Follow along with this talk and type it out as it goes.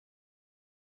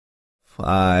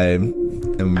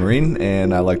I'm a Marine,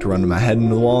 and I like to run my head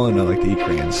into the wall, and I like to eat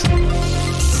crayons.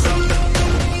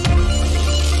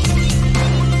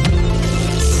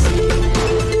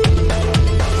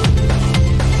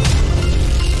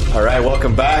 All right,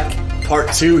 welcome back.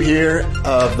 Part 2 here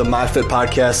of the MyFit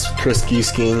podcast. Chris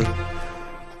Giesking,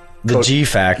 G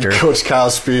Factor, Coach Kyle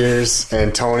Spears,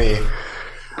 and Tony,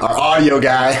 our audio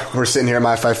guy. We're sitting here at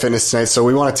MyFit Fitness tonight, so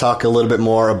we want to talk a little bit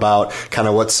more about kind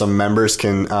of what some members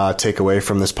can take away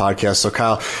from this podcast. So,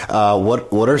 Kyle,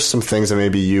 what are some things that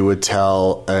maybe you would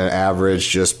tell an average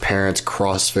just parent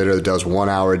CrossFitter that does 1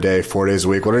 hour a day, 4 days a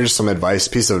week? What are just some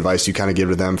pieces of advice you kind of give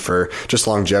to them for just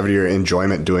longevity or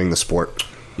enjoyment doing the sport?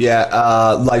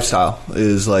 Yeah, lifestyle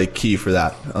is like key for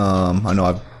that. I know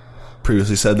I've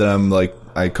previously said that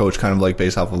I coach kind of like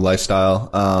based off of lifestyle,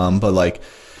 but like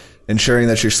ensuring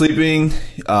that you're sleeping,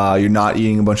 you're not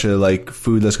eating a bunch of like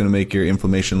food that's going to make your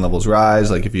inflammation levels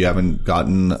rise. Like if you haven't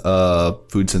gotten a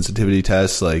food sensitivity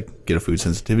test, like get a food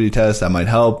sensitivity test, that might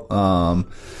help.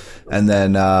 And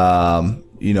then,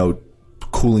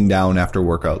 cooling down after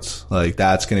workouts, like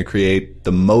that's going to create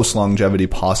the most longevity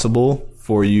possible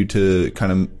for you to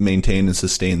kind of maintain and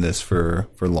sustain this for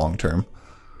long term.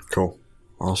 Cool.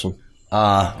 Awesome.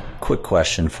 Quick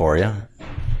question for you.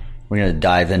 We're going to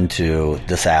dive into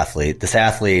this athlete. This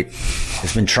athlete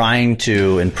has been trying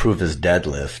to improve his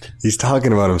deadlift. He's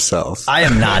talking about himself. I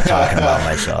am not talking about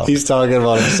myself. He's talking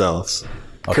about himself.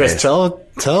 Okay. Chris, tell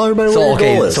everybody what your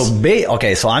goal is.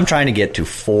 So I'm trying to get to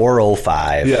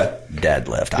 405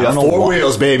 deadlift. I don't know 4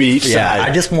 wheels, baby, each side.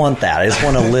 I just want that. I just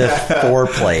want to lift 4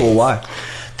 plates. Well, why?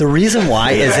 The reason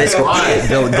why is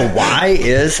the why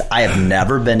is I have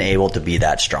never been able to be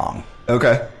that strong.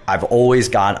 Okay. I've always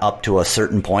got up to a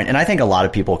certain point, and I think a lot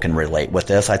of people can relate with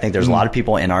this. I think there's a lot of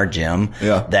people in our gym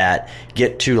that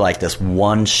get to like this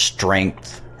one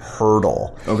strength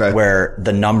hurdle where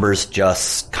the numbers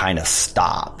just kind of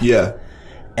stop. Yeah.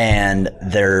 And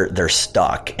they're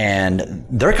stuck, and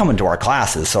they're coming to our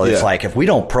classes. So it's like if we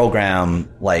don't program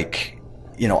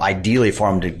ideally for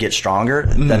them to get stronger,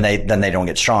 then they don't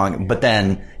get strong. But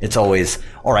then it's always,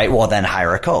 all right, well then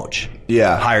hire a coach.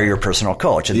 Yeah. Hire your personal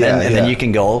coach. And then you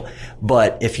can go.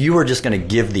 But if you were just going to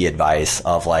give the advice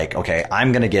of like, okay,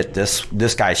 I'm going to get this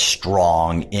guy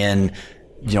strong in,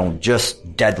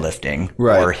 just deadlifting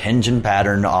or hinge and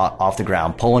pattern off the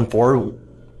ground, pulling four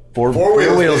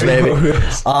wheels, baby.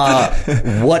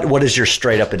 What is your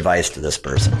straight up advice to this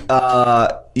person?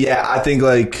 I think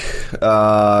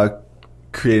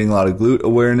creating a lot of glute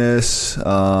awareness,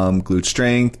 glute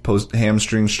strength,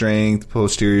 hamstring strength,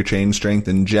 posterior chain strength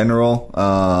in general,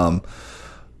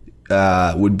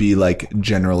 would be like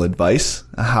general advice.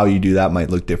 How you do that might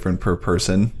look different per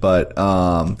person. But,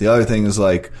 the other thing is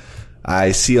like,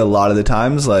 I see a lot of the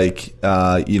times,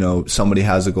 somebody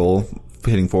has a goal of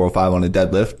hitting 405 on a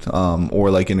deadlift,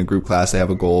 or like in a group class, they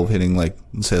have a goal of hitting let's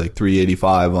say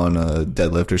 385 on a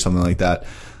deadlift or something like that.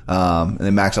 And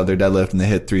they max out their deadlift and they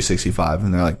hit 365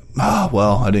 and they're like,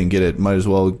 I didn't get it. Might as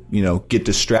well, get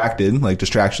distracted. Like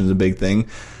distraction is a big thing.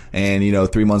 And,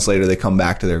 3 months later they come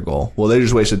back to their goal. Well, they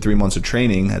just wasted 3 months of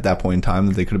training at that point in time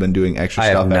that they could have been doing extra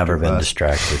stuff. I have never been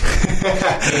distracted.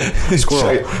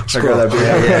 Squirrel.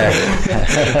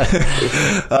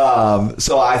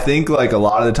 So I think like a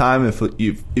lot of the time, if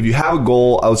you have a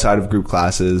goal outside of group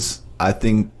classes, I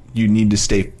think you need to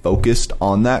stay focused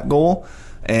on that goal.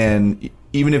 And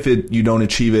even if you don't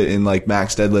achieve it in like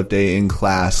max deadlift day in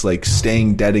class, like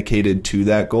staying dedicated to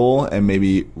that goal and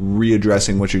maybe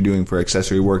readdressing what you're doing for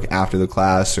accessory work after the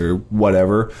class or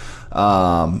whatever,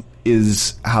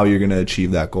 is how you're going to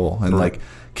achieve that goal. And like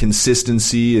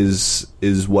consistency is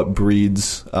what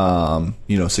breeds,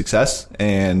 success.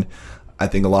 And I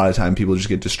think a lot of time people just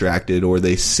get distracted, or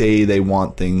they say they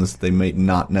want things they may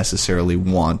not necessarily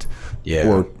want,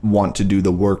 or want to do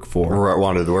the work for. Or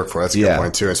want to do the work for. That's a good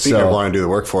point too. And speaking of wanting to do the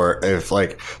work for,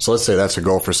 so let's say that's a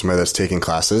goal for somebody that's taking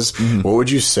classes. Mm-hmm. What would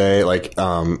you say,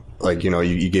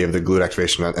 you gave the glute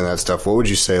activation and that stuff. What would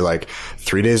you say,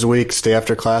 3 days a week, stay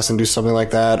after class and do something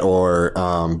like that? Or,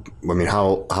 how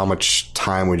much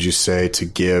time would you say to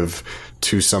give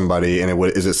to somebody, and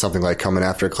is it something like coming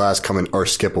after class, or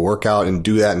skip a workout and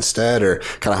do that instead, or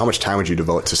kind of how much time would you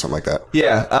devote to something like that?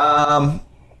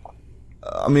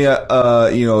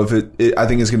 I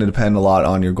think it's going to depend a lot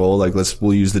on your goal.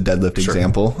 We'll use the deadlift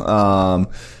example.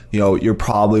 You're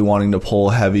probably wanting to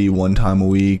pull heavy one time a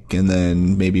week, and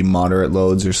then maybe moderate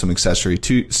loads or some accessory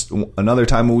another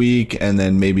time a week, and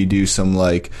then maybe do some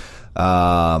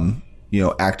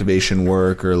activation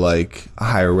work or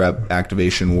higher rep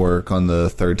activation work on the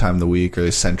third time of the week, or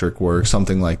eccentric work,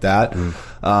 something like that.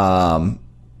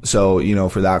 So, you know,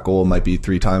 for that goal, it might be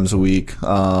 3 times a week.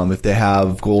 If they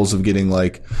have goals of getting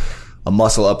like a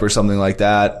muscle up or something like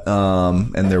that,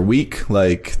 and they're weak,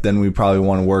 like then we probably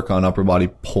want to work on upper body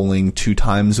pulling 2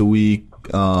 times a week,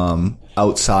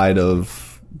 outside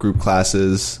of group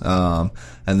classes, and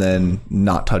then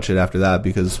not touch it after that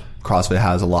because CrossFit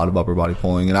has a lot of upper body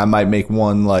pulling. And I might make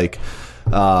one like,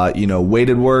 you know,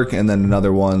 weighted work, and then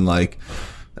another one like,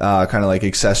 kind of like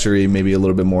accessory, maybe a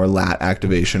little bit more lat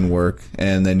activation work,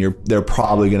 and then they're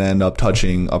probably going to end up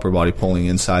touching upper body pulling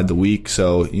inside the week.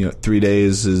 So, you know, 3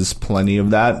 days is plenty of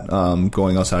that.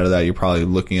 Going outside of that, you're probably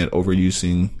looking at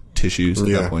overusing tissues at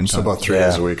that point in time. So about 3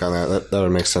 days a week on that. That would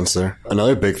make sense there.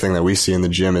 Another big thing that we see in the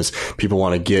gym is people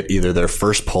want to get either their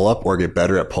first pull-up or get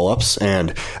better at pull-ups.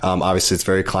 And obviously it's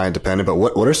very client dependent, but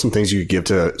what are some things you could give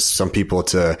to some people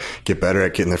to get better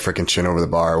at getting their freaking chin over the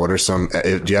bar? What are some,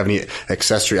 do you have any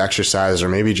accessory exercise or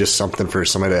maybe just something for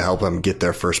somebody to help them get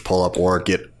their first pull-up or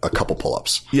get a couple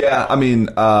pull-ups? Yeah, I mean,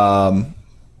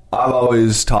 I've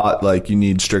always taught like you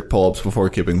need strict pull-ups before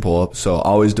kipping pull-ups. So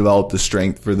always develop the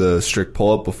strength for the strict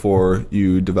pull-up before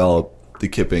you develop the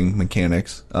kipping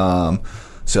mechanics.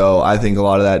 So I think a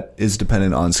lot of that is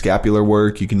dependent on scapular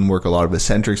work. You can work a lot of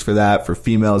eccentrics for that. For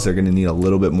females, they're going to need a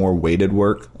little bit more weighted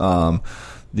work.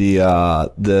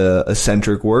 The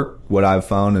eccentric work, what I've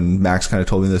found, and Max kind of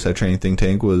told me this at Training Think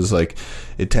Tank, was like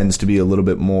it tends to be a little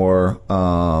bit more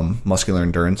muscular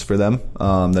endurance for them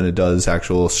than it does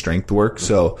actual strength work.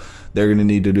 So they're going to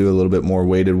need to do a little bit more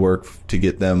weighted work to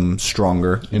get them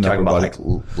stronger. You talking about like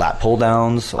lat pull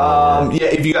downs? Yeah,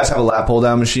 if you guys have a lat pull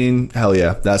down machine, hell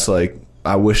yeah, that's like.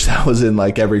 I wish that was in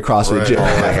like every CrossFit gym. Oh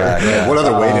my God. Yeah. What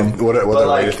other weighted? What other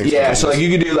like, weighted things? Yeah, so like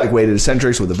you could do like weighted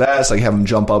eccentrics with the vest, like have them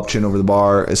jump up, chin over the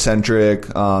bar, eccentric.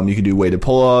 You could do weighted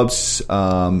pull-ups,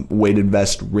 weighted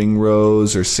vest ring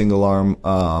rows, or single arm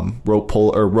rope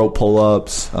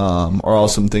pull-ups, are all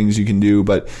some things you can do.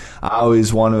 But I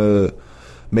always want to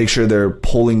make sure their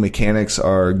pulling mechanics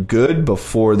are good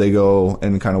before they go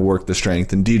and kind of work the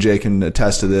strength. And DJ can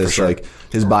attest to this. Sure. Like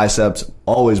his biceps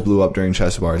always blew up during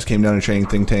chest bars. Came down to Training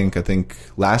Think Tank, I think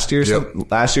last year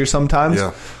sometimes.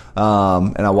 Yeah.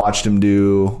 And I watched him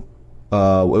do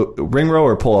ring row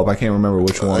or pull up. I can't remember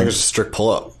which one. I think it was a strict pull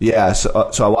up. Yeah.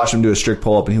 So I watched him do a strict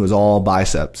pull up, and he was all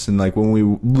biceps. And like when we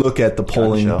look at the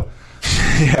pulling.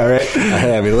 Yeah, right.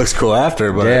 I mean, it looks cool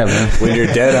after, but when you're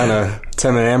dead on a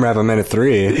 10-minute AMRAP a minute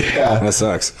 3, that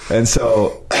sucks. And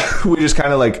so we just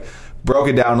kind of like broke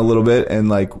it down a little bit. And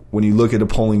like when you look at a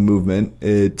pulling movement,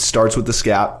 it starts with the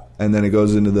scap, and then it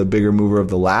goes into the bigger mover of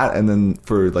the lat. And then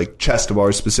for like chest to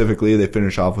bars specifically, they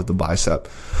finish off with the bicep.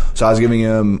 So I was giving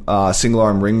him single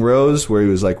arm ring rows where he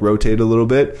was like rotate a little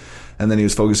bit. And then he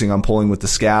was focusing on pulling with the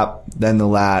scap, then the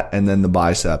lat, and then the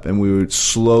bicep. And we would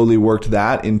slowly worked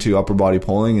that into upper body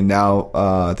pulling. And now,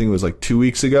 I think it was like 2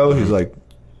 weeks ago, he's like,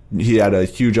 he had a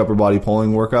huge upper body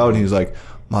pulling workout. And he's like,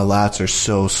 my lats are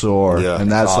so sore. Yeah,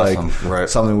 and that's awesome. like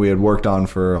something we had worked on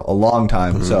for a long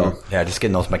time. So yeah, just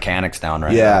getting those mechanics down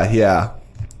right. Yeah.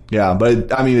 But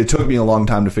it took me a long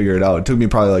time to figure it out. It took me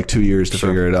probably like 2 years to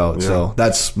figure it out. Yeah. So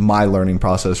that's my learning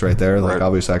process right there. Like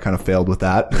obviously I kind of failed with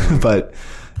that, but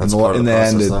that's part of the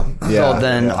process, So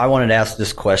then I wanted to ask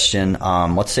this question.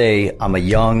 Let's say I'm a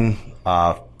young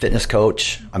fitness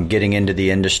coach. I'm getting into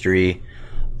the industry.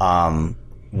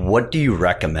 What do you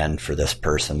recommend for this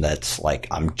person that's like,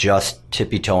 I'm just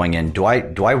tippy-toeing in? Do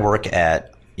I work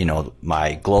at,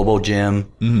 my Globo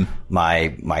gym,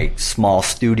 my small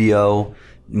studio,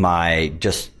 my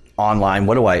just online?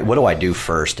 What do I do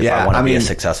first if I want to be a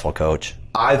successful coach?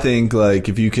 I think like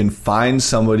if you can find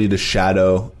somebody to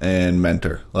shadow and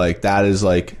mentor, like that is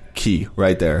like key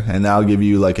right there. And that'll give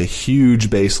you like a huge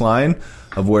baseline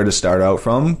of where to start out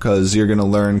from, because you're going to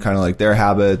learn kind of like their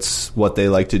habits, what they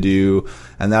like to do,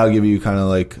 and that'll give you kind of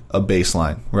like a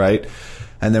baseline, right?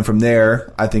 And then from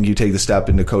there, I think you take the step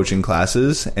into coaching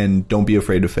classes, and don't be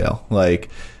afraid to fail. Like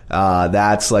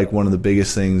that's like one of the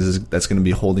biggest things that's going to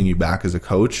be holding you back as a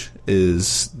coach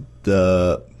is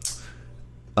the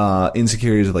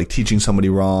insecurities of like teaching somebody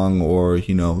wrong, or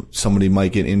somebody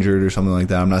might get injured or something like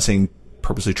that. I'm not saying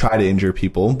purposely try to injure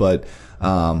people, but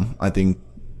I think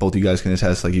both you guys can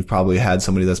attest, like you've probably had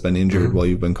somebody that's been injured while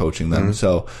you've been coaching them.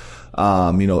 So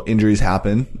injuries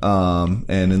happen, and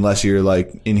unless you're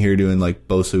like in here doing like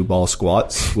Bosu ball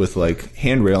squats with like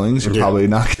hand railings, you're probably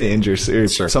not going to injure,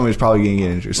 or somebody's probably going to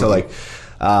get injured. So like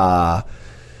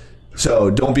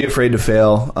so don't be afraid to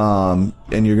fail,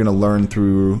 and you're going to learn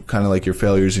through kind of like your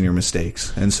failures and your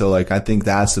mistakes. And so like I think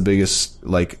that's the biggest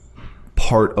like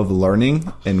part of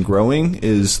learning and growing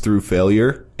is through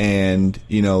failure and,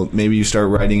 you know, maybe you start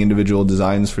writing individual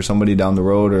designs for somebody down the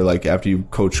road, or like after you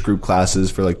coach group classes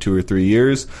for like 2 or 3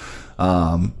 years.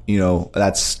 You know,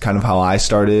 that's kind of how I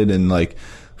started, and like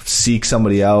seek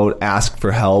somebody out, ask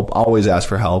for help, always ask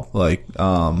for help. Like,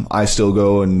 I still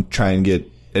go and try and get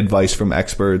advice from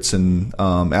experts, and,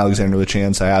 Alexandra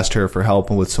LaChance, I asked her for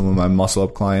help with some of my muscle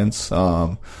up clients.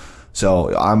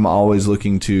 So I'm always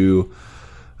looking to,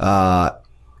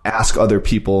 ask other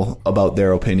people about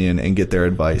their opinion and get their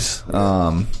advice.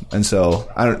 And so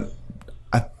I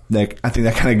think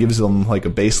that kind of gives them like a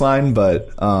baseline,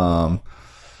 but,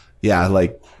 yeah,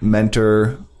 like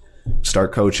mentor,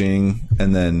 start coaching,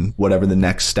 and then whatever the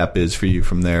next step is for you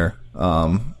from there.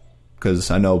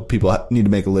 Cause I know people need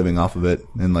to make a living off of it,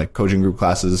 and like coaching group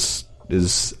classes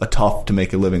is tough to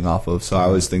make a living off of. So I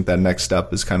always think that next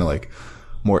step is kind of like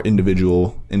more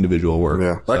individual work.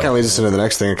 Yeah. Well, that kind of leads us into the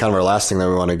next thing, and kind of our last thing that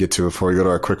we want to get to before we go to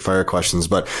our quick fire questions.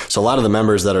 But so a lot of the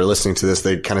members that are listening to this,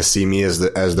 they kind of see me as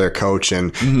their coach,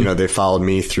 and, you know, they followed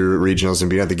me through regionals and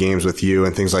being at the games with you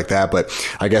and things like that. But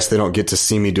I guess they don't get to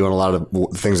see me doing a lot of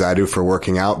things that I do for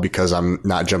working out because I'm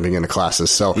not jumping into classes.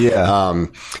 So,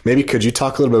 maybe could you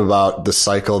talk a little bit about the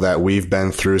cycle that we've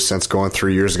been through since going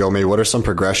 3 years ago? Maybe what are some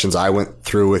progressions I went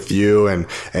through with you, and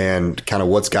kind of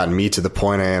what's gotten me to the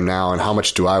point I am now, and how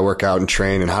much do I work out and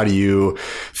train, and how do you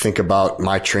think about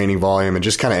my training volume, and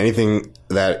just kind of anything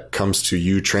that comes to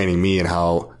you training me and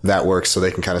how that works, so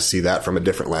they can kind of see that from a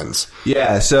different lens.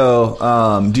 Yeah. So,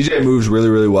 DJ moves really,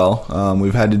 really well.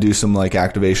 We've had to do some like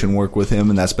activation work with him,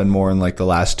 and that's been more in like the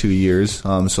last 2 years.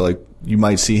 So like you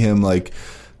might see him like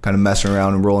kind of messing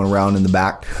around and rolling around in the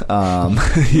back.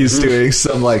 He's doing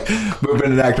some like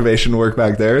movement and activation work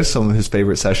back there, some of his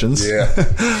favorite sessions. Yeah.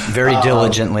 Very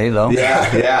diligently though.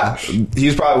 Yeah.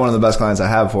 He's probably one of the best clients I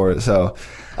have for it. So,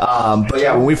 but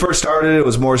yeah, when we first started, it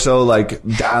was more so like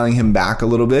dialing him back a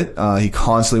little bit. He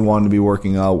constantly wanted to be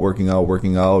working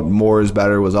out. More is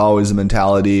better was always the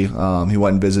mentality. He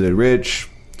went and visited Rich.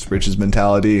 It's Rich's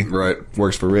mentality. Right.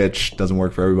 Works for Rich, doesn't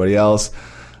work for everybody else.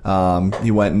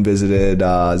 He went and visited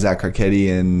Zach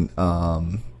Carcetti and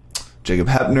Jacob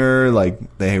Hepner.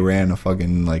 Like, they ran a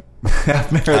fucking like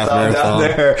half marathon down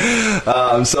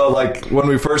there. So like when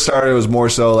we first started, it was more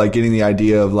so like getting the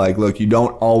idea of like, look, you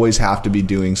don't always have to be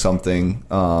doing something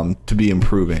to be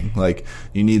improving. Like,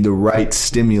 you need the right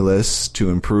stimulus to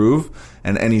improve,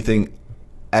 and anything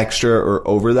extra or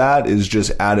over that is just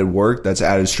added work. That's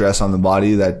added stress on the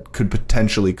body that could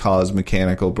potentially cause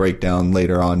mechanical breakdown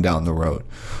later on down the road.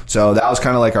 So that was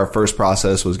kind of like our first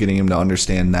process, was getting him to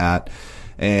understand that.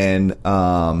 And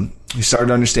he started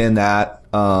to understand that.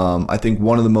 I think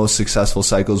one of the most successful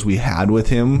cycles we had with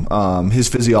him, his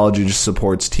physiology just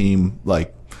supports team.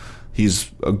 Like, he's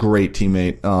a great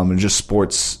teammate, and just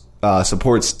supports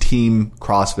team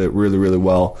CrossFit really, really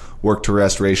well. Work to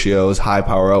rest ratios, high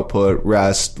power output,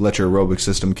 rest, let your aerobic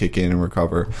system kick in and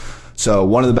recover. So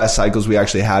one of the best cycles we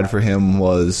actually had for him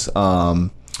was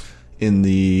in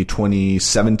the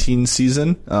 2017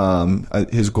 season.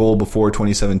 His goal before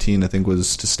 2017, I think,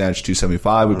 was to snatch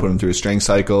 275. We put him through a strength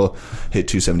cycle, hit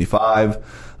 275.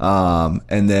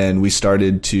 And then we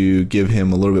started to give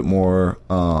him a little bit more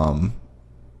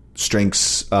strength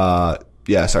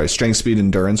speed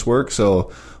endurance work.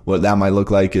 So what that might look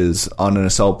like is on an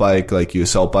assault bike, like you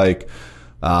assault bike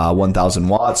 1,000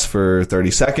 watts for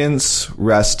 30 seconds,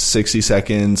 rest 60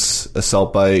 seconds,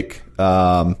 assault bike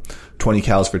 20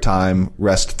 cals for time,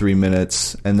 rest 3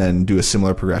 minutes, and then do a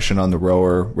similar progression on the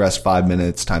rower, rest 5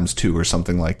 minutes times 2 or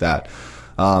something like that.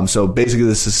 So basically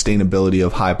the sustainability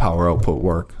of high power output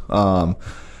work.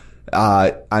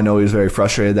 I know he was very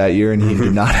frustrated that year, and he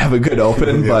did not have a good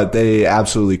open, but they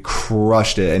absolutely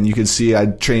crushed it. And you can see I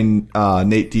trained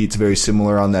Nate Dietz very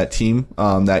similar on that team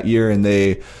that year, and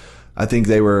I think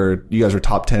you guys were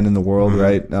top 10 in the world,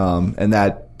 right? And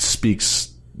that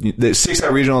speaks, the 6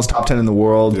 out regionals, top 10 in the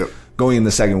world, going in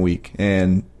the second week.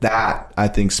 And that, I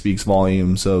think, speaks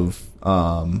volumes of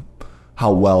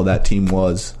how well that team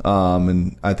was.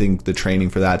 And I think the training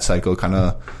for that cycle kind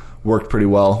of worked pretty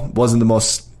well. Wasn't the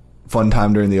most fun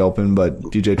time during the open, but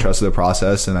DJ trusted the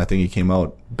process, and I think he came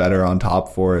out better on top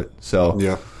for it.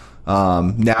 So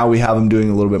now we have him doing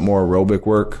a little bit more aerobic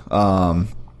work.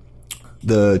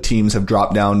 The teams have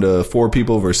dropped down to 4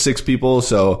 people versus 6 people,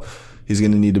 so he's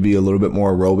going to need to be a little bit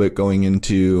more aerobic going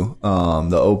into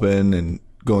the open and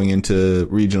going into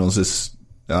regionals this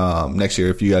next year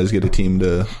if you guys get a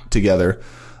team together.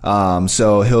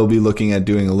 So he'll be looking at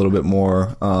doing a little bit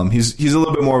more. He's a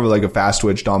little bit more of like a fast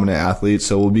twitch dominant athlete.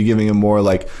 So we'll be giving him more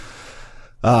like,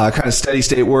 kind of steady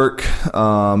state work,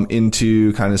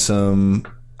 into kind of some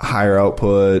higher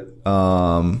output,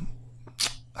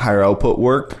 higher output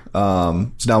work.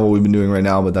 It's not what we've been doing right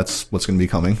now, but that's what's going to be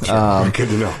coming. Good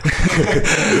to know.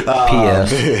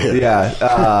 PS.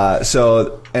 Yeah.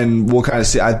 So, and we'll kind of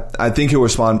see. I think he'll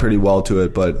respond pretty well to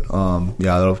it, but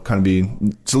yeah, that'll kind of be.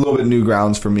 It's a little bit new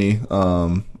grounds for me.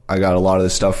 I got a lot of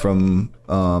this stuff from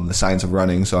the science of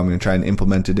running, so I'm going to try and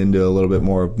implement it into a little bit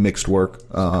more mixed work.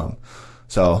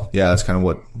 So yeah, that's kind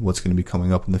of what's going to be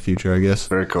coming up in the future, I guess.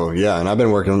 Very cool. Yeah. And I've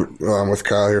been working with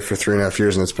Kyle here for 3.5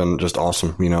 years, and it's been just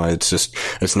awesome. You know,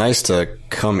 it's nice to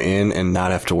come in and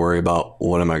not have to worry about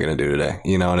what am I going to do today,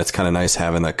 you know, and it's kind of nice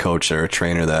having that coach or a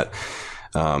trainer that,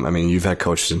 I mean, you've had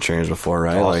coaches and trainers before,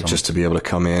 right? Awesome. Like just to be able to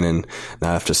come in and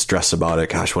not have to stress about it.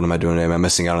 Gosh, what am I doing today? Am I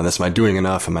missing out on this? Am I doing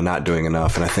enough? Am I not doing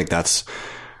enough? And I think that's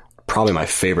probably my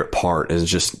favorite part, is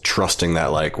just trusting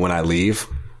that, like, when I leave,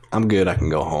 I'm good. I can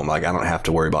go home. Like, I don't have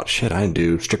to worry about shit. I didn't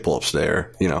do strict pull-ups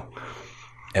there, you know.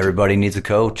 Everybody needs a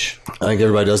coach. I think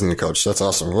everybody does need a coach. That's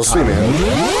awesome. We'll see, man.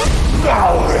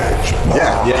 Knowledge.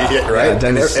 Yeah, right. Yeah,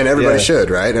 and everybody should,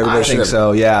 right? Everybody should. I think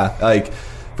so. Yeah. Like,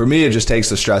 for me, it just takes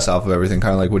the stress off of everything,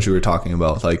 kind of like what you were talking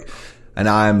about. Like, and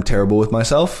I'm terrible with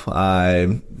myself. I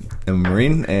am a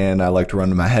Marine, and I like to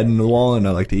run my head into the wall, and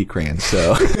I like to eat crayons.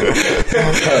 So,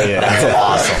 that's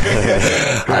awesome.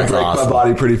 I break my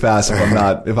body pretty fast if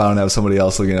I don't have somebody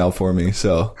else looking out for me.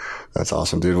 So, that's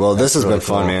awesome, dude. Well, this has been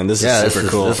fun, man. This is super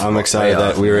cool. I'm excited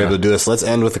that we were able to do this. Let's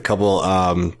end with a couple,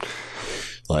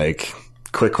 like,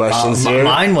 quick questions here.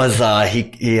 Mine was,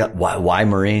 why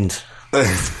Marines?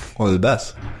 One of the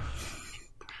best.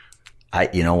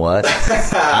 You know what?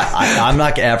 I'm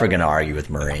not ever going to argue with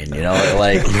Marine. You know,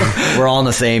 like, we're all on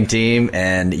the same team,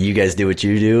 and you guys do what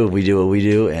you do, we do what we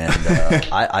do, and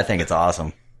I think it's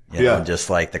awesome. You know, just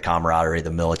like the camaraderie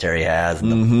the military has,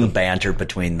 and the banter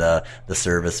between the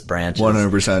service branches.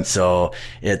 100%. So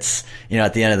it's, you know,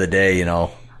 at the end of the day, you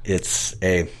know, it's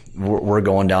we're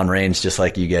going down range just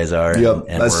like you guys are,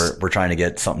 and we're trying to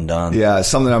get something done. Yeah,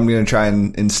 something I'm going to try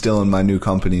and instill in my new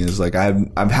company is, like,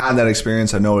 I've had that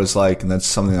experience. I know what it's like, and that's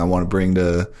something I want to bring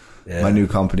to my new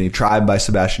company. Tribe by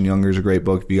Sebastian Junger is a great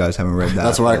book if you guys haven't read that.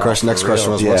 That's my question. Next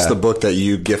question was, what's the book that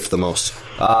you gift the most?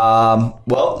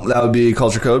 Well, that would be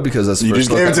Culture Code, because that's the first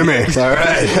book. You just gave it to me. All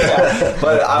right.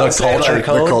 But I would say, like,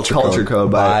 Code? The Culture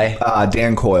Code by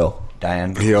Dan Coyle.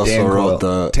 He also wrote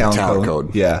the Talent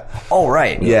Code. Yeah. Oh,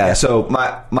 right. Yeah. So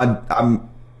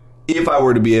if I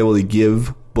were to be able to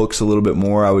give books a little bit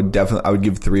more, I would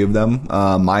give 3 of them.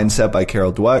 Mindset by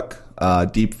Carol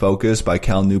Dweck, Deep Focus by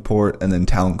Cal Newport, and then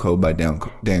Talent Code by Dan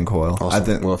Coyle. Awesome. I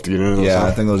think we'll have to get into those. Yeah, I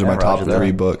think those are my top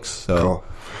 3 books. So,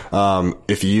 cool.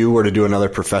 If you were to do another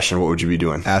profession, what would you be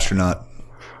doing? Astronaut.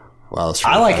 Wow, that's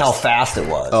really I like fast. how fast it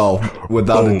was. Oh,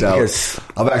 without a doubt.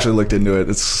 I've actually looked into it.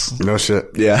 It's no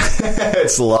shit. Yeah,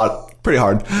 it's a lot. Pretty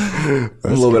hard. I'm a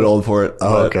little bit old for it.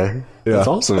 Oh, okay. Yeah. That's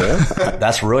awesome, man.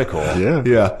 That's really cool.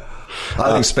 Yeah.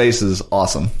 I think space is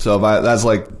awesome. So that's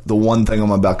like the one thing on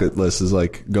my bucket list is,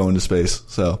 like, going to space.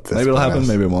 So maybe it'll happen,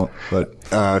 maybe it won't. But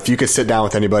if you could sit down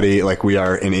with anybody like we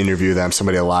are and interview them,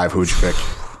 somebody alive, who would you pick?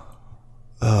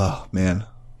 Oh, man.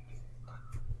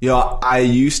 You know, I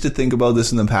used to think about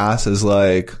this in the past as,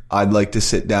 like, I'd like to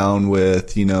sit down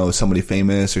with, you know, somebody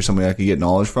famous or somebody I could get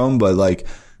knowledge from. But, like,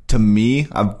 to me,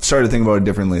 I've started to think about it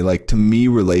differently. Like, to me,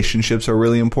 relationships are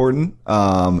really important.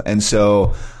 And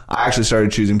so I actually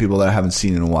started choosing people that I haven't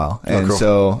seen in a while. And cool.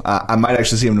 So I might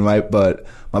actually see him tonight, but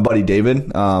my buddy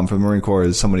David from the Marine Corps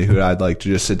is somebody who I'd like to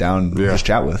just sit down and just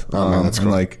chat with. Man, that's cool.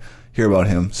 And, like, hear about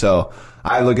him. So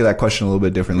I look at that question a little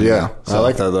bit differently now. So, I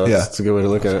like that, though. Yeah. It's a good way to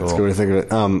look at it. It's a good way to think of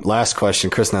it. Last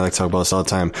question. Chris and I like to talk about this all the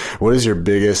time. What is your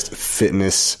biggest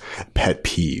fitness pet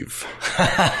peeve?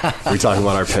 We talk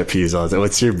about our pet peeves all the time.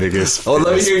 What's your biggest? Oh,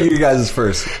 let me hear you guys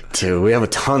first. Dude, we have a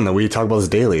ton that we talk about this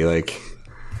daily. Like,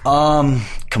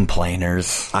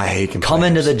 complainers. I hate complainers. Come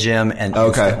into the gym and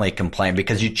instantly complain,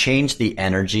 because you change the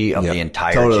energy of the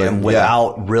entire gym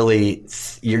without really,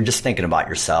 you're just thinking about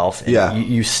yourself. And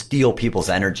you steal people's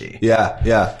energy.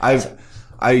 Yeah.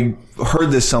 I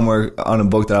heard this somewhere on a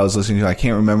book that I was listening to. I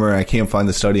can't remember, and I can't find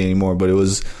the study anymore, but it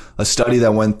was a study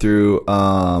that went through,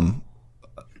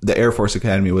 the Air Force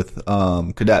Academy with,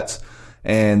 cadets,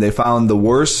 and they found the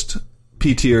worst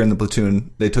PTer in the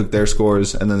platoon. They took their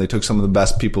scores, and then they took some of the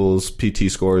best people's PT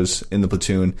scores in the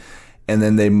platoon, and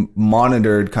then they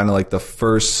monitored kind of like the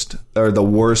first or the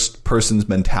worst person's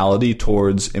mentality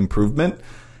towards improvement.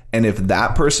 And if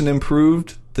that person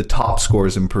improved, the top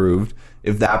scores improved.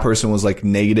 If that person was like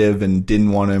negative and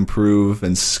didn't want to improve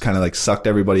and kind of like sucked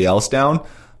everybody else down,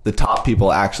 the top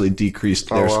people actually decreased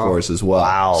their scores as well.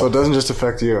 Wow. So it doesn't just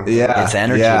affect you. Yeah. It's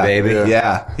energy, baby.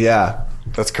 Yeah.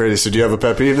 That's crazy. So do you have a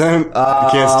pet peeve then? You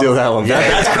can't steal that one.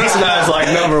 That's Chris and I's like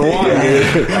number one,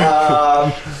 dude.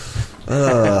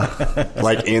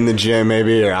 Like in the gym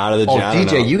maybe or out of the gym.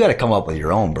 DJ, you got to come up with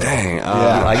your own, bro. Dang.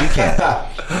 You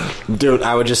can't. Dude,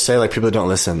 I would just say like people that don't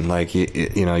listen. Like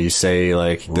you know, you say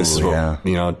like this is what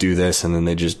do this, and then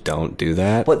they just don't do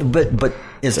that. But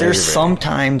is there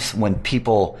sometimes when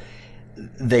people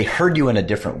they heard you in a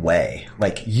different way,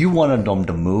 like you wanted them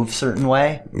to move certain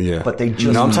way, but they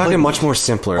just I'm talking much more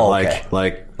simpler. Like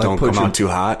don't come out too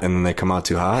hot, and then they come out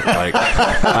too hot. Like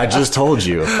I just told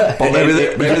you. Well, maybe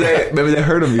they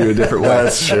heard of you a different way.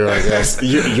 That's true. I guess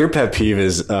your pet peeve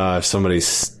is if somebody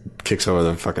kicks over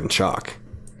the fucking chalk.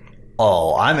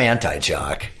 Oh, I'm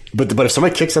anti-chalk. But if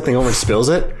somebody kicks something over and spills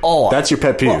it, that's your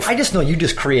pet peeve. Well, I just know you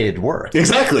just created work.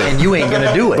 Exactly. And you ain't going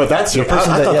to do it. But that's your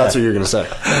person. I thought that's what you were going to say.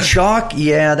 Chalk,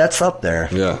 that's up there.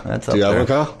 Yeah. That's up there. Do you have one,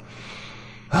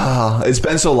 Kyle? It's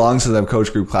been so long since I've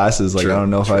coached group classes. Like, I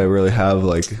don't know if I really have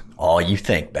like. Oh, you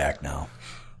think back now.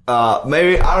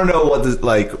 Maybe I don't know what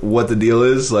the deal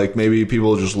is. Like maybe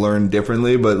people just learn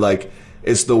differently, but like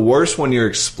it's the worst when you're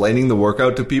explaining the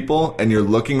workout to people and you're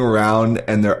looking around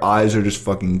and their eyes are just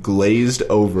fucking glazed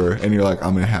over and you're like,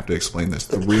 I'm gonna have to explain this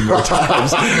 3 more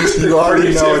times. You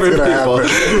already know it's gonna happen.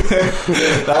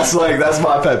 That's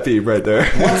my pet peeve right there.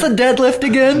 What's a deadlift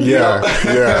again? Yeah.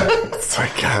 It's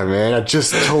like, God, man, I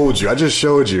just told you. I just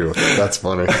showed you. That's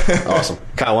funny. Awesome.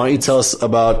 Kyle, why don't you tell us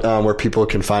about where people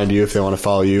can find you if they want to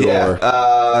follow you? Or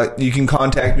you can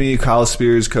contact me,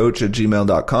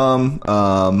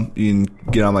 kylespearscoach@gmail.com. You can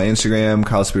get on my Instagram,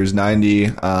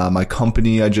 kylespears90. My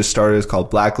company I just started is called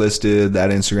Blacklisted.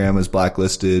 That Instagram is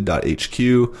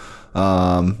blacklisted.hq.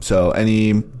 So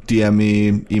any DM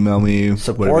me, email me,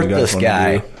 support this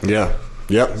guy. Yeah.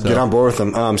 Yep, so. Get on board with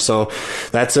them. So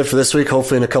that's it for this week.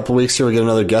 Hopefully in a couple weeks here we'll get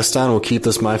another guest on. We'll keep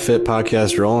this MyFit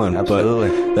podcast rolling.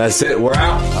 Absolutely. But that's it. We're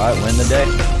out. All right, win the day.